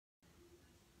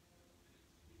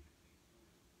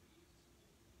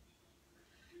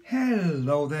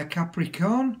Hello there,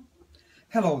 Capricorn.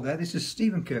 Hello there, this is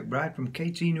Stephen Kirkbride from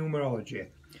KT Numerology.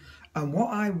 And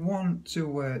what I want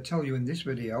to tell you in this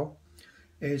video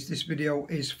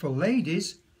is for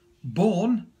ladies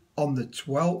born on the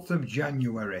 12th of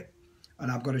January.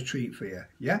 And I've got a treat for you,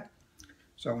 yeah?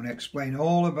 So I'm going to explain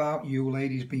all about you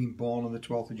ladies being born on the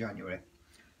 12th of January.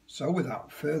 So without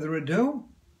further ado,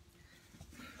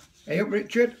 hey up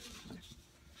Richard,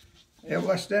 hey up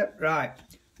Lester, right.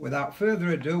 Without further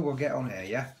ado, we'll get on here,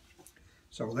 yeah?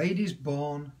 So, ladies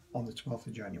born on the 12th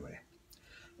of January.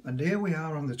 And here we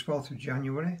are on the 12th of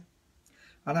January.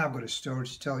 And I've got a story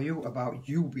to tell you about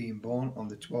you being born on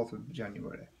the 12th of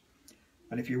January.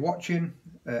 And if you're watching,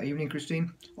 Evening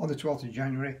Christine, on the 12th of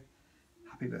January,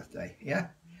 happy birthday, yeah?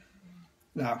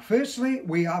 Now, firstly,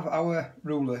 we have our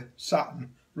ruler,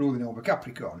 Saturn, ruling over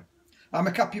Capricorn. I'm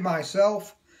a Cappy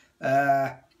myself,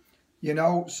 you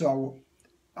know, so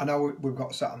I know we've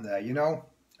got Saturn there, you know,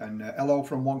 and hello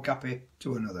from one Cappy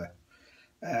to another.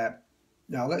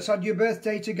 Now let's add your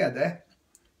birthday together.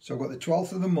 So we've got the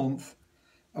 12th of the month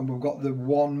and we've got the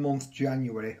 1 month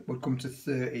January. We'll come to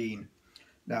 13.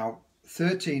 Now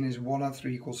 13 is 1 and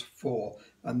 3 equals 4,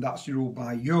 and that's ruled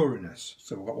by Uranus.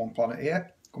 So we've got one planet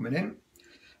here coming in.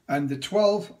 And the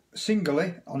 12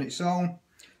 singly on its own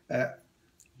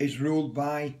is ruled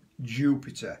by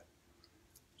Jupiter.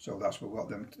 So that's what we've got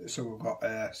them. So we've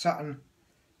got Saturn,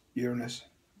 Uranus,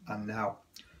 and now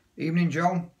evening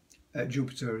Joan,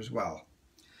 Jupiter as well.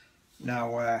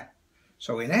 Now,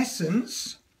 so in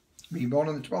essence, being born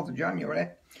on the 12th of January,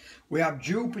 we have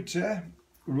Jupiter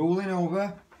ruling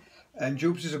over, and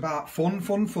Jupiter's about fun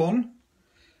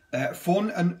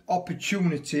and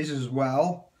opportunities as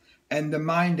well, and the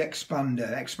mind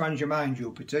expander. Expands your mind,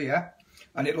 Jupiter, yeah?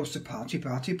 And it loves to party.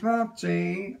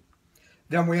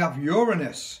 Then we have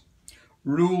Uranus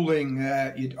ruling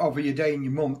over your day and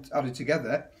your month added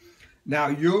together. Now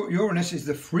Uranus is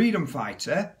the freedom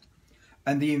fighter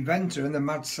and the inventor and the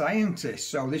mad scientist.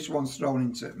 So this one's thrown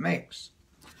into the mix.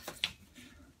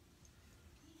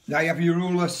 Now you have your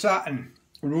ruler Saturn,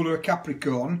 ruler of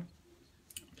Capricorn.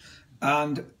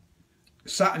 And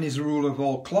Saturn is the ruler of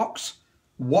all clocks,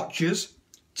 watches,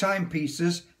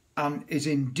 timepieces, and is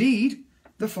indeed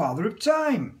the father of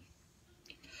time.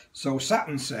 So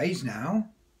Saturn says now,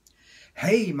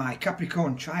 hey, my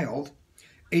Capricorn child,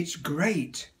 it's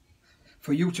great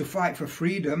for you to fight for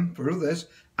freedom for others,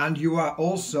 and you are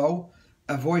also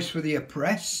a voice for the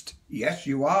oppressed. Yes,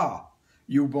 you are.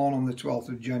 You born on the 12th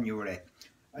of January.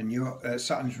 And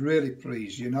Saturn's really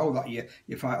pleased. You know that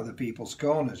you fight other people's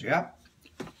corners, yeah?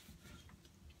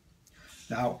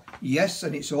 Now, yes,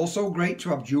 and it's also great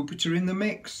to have Jupiter in the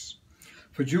mix.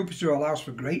 For Jupiter allows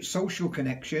for great social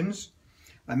connections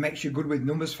and makes you good with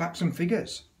numbers, facts and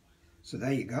figures. So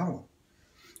there you go.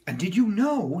 And did you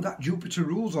know that Jupiter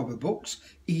rules over books,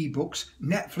 e-books,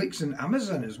 Netflix and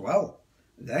Amazon as well?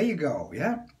 There you go,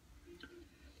 yeah?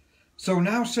 So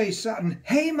now says Saturn,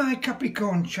 hey my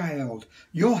Capricorn child,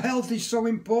 your health is so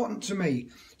important to me.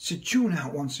 So tune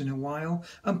out once in a while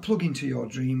and plug into your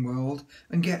dream world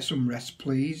and get some rest,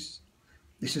 please.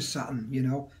 This is Saturn, you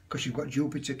know, because you've got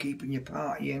Jupiter keeping you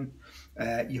partying.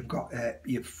 You've got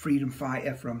your freedom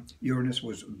fighter from Uranus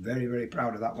was very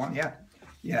proud of that one, yeah?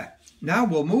 Yeah. Now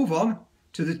we'll move on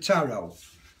to the tarot.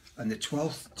 And the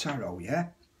 12th tarot, yeah,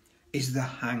 is the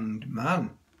Hanged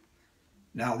Man.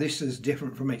 Now this is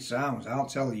different from it sounds, I'll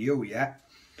tell you, yeah?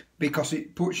 Because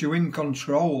it puts you in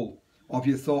control of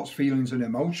your thoughts, feelings and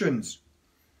emotions.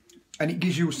 And it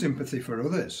gives you sympathy for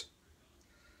others.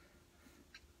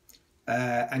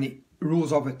 And it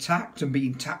rules over tact and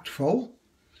being tactful.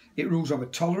 It rules over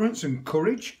tolerance and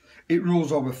courage. It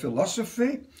rules over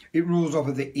philosophy. It rules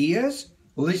over the ears,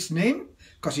 listening,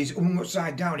 because he's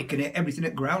upside down. He can hear everything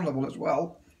at ground level as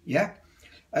well. Yeah.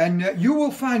 And you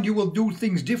will find you will do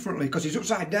things differently because he's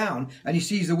upside down and he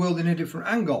sees the world in a different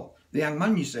angle. The Hanged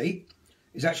Man, you see,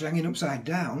 is actually hanging upside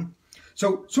down.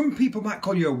 So some people might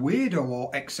call you a weirdo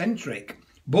or eccentric,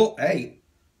 but hey,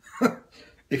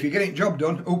 if you're getting the job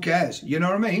done, who cares? You know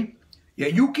what I mean? Yeah,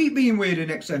 you keep being weird and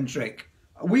eccentric.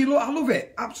 I love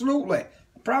it, absolutely.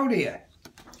 Proud of you.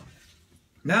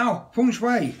 Now, Feng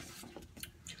Shui.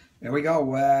 There we go.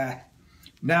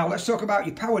 Now, let's talk about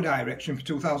your power direction for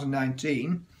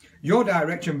 2019. Your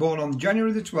direction born on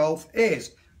January the 12th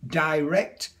is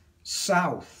direct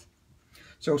south.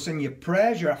 So send your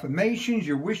prayers, your affirmations,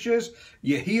 your wishes,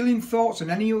 your healing thoughts and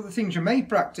any other things you may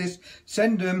practice,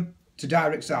 send them to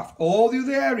direct south. All the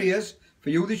other areas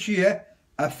for you this year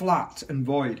are flat and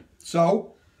void.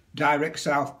 So direct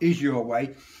south is your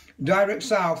way. Direct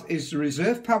south is the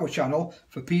reserve power channel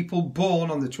for people born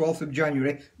on the 12th of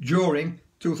January during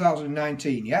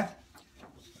 2019, yeah?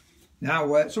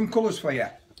 Now, some colours for you.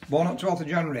 Born on 12th of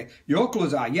January. Your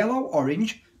colours are yellow,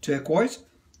 orange, turquoise,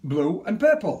 blue and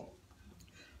purple.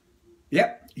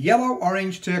 Yep, yellow,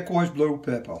 orange, turquoise, blue,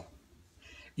 purple.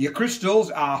 Your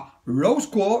crystals are rose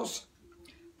quartz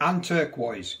and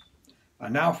turquoise.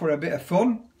 And now for a bit of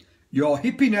fun. Your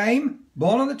hippie name,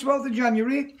 born on the 12th of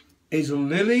January, is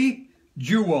Lily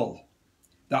Jewel.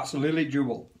 That's Lily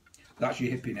Jewel. That's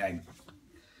your hippie name.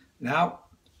 Now,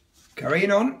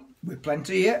 carrying on with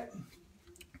plenty here.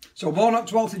 So born on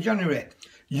 12th of January,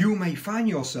 you may find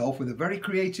yourself with a very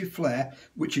creative flair,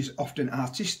 which is often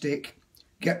artistic.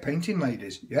 Get painting,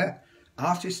 ladies. Yeah,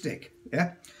 artistic.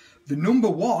 Yeah. The number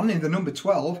 1 in the number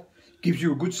 12 gives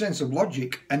you a good sense of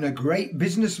logic and a great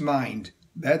business mind.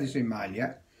 Bear this in mind,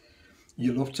 yeah.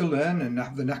 You love to learn and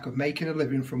have the knack of making a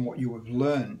living from what you have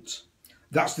learnt.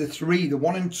 That's the 3, the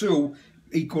 1 and 2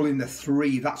 equaling the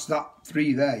 3. That's that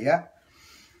 3 there,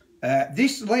 yeah.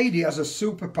 This lady has a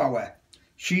superpower.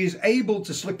 She is able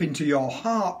to slip into your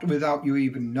heart without you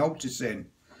even noticing.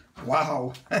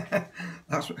 Wow.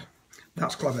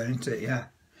 That's clever, isn't it? Yeah.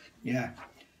 Yeah.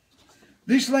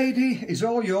 This lady is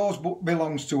all yours but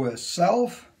belongs to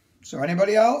herself. So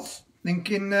anybody else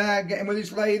thinking getting with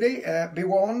this lady, be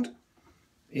warned.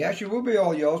 Yeah, she will be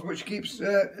all yours, but she keeps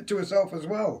to herself as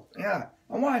well. Yeah,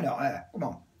 and why not? Come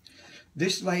on.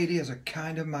 This lady has a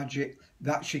kind of magic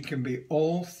that she can be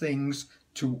all things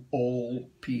to all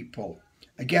people.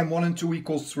 Again, 1 and 2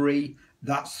 equals 3.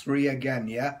 That's 3 again,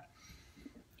 yeah?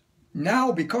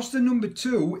 Now, because the number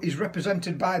 2 is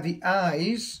represented by the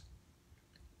eyes,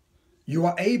 you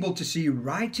are able to see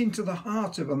right into the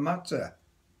heart of a matter.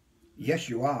 Yes,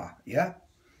 you are, yeah?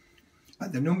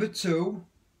 And the number 2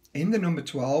 in the number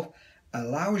 12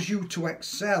 allows you to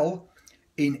excel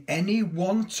in any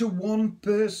one-to-one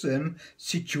person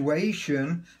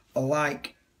situation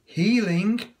like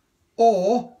healing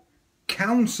or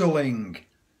counselling.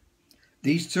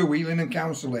 These 2, healing and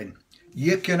counselling,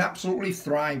 you can absolutely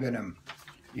thrive in them,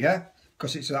 yeah,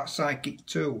 because it's that psychic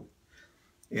too.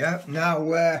 Yeah. Now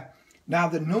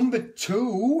the number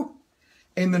 2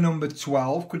 in the number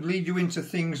 12 could lead you into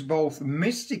things both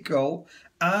mystical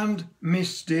and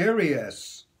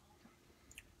mysterious.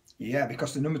 Yeah,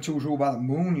 because the number 2 is ruled by the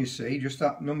moon, you see, just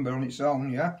that number on its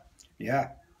own, yeah?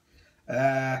 Yeah.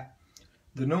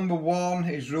 The number 1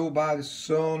 is ruled by the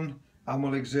sun and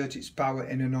will exert its power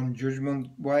in a non-judgment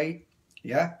way,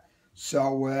 yeah?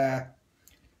 So,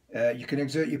 you can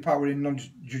exert your power in a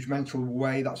non-judgmental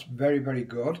way. That's very, very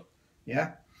good,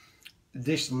 yeah?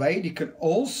 This lady can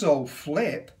also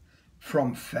flip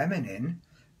from feminine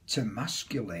to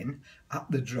masculine at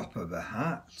the drop of a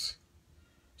hat.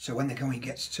 So when the going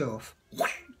gets tough,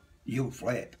 you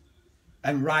flip.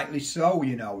 And rightly so,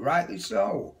 you know, rightly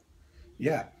so.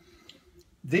 Yeah.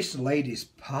 This lady's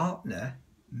partner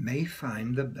may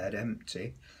find the bed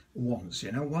empty once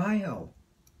in a while,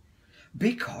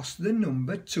 because the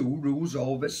number 2 rules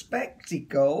over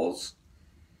spectacles.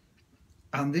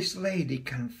 And this lady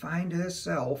can find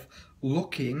herself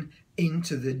looking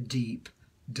into the deep,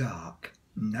 dark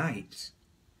night.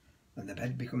 And the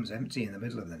bed becomes empty in the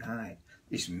middle of the night.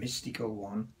 This mystical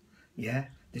one, yeah?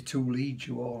 The 2 lead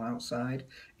you all outside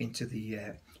into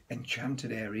the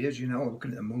enchanted areas, you know,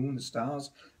 looking at the moon, the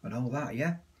stars, and all that,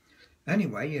 yeah?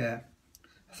 Anyway,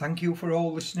 thank you for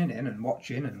all listening in and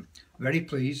watching, and very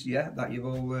pleased, yeah, that you've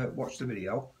all watched the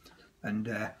video. And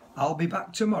I'll be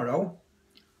back tomorrow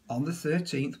on the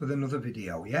 13th with another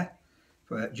video, yeah?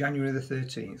 For January the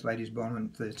 13th, ladies born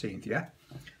on the 13th, yeah?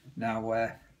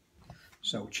 Now,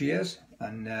 so cheers,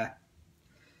 and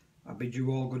I bid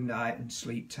you all good night and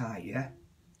sleep tight, yeah?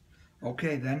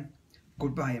 Okay then,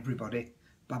 goodbye everybody,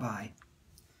 bye-bye.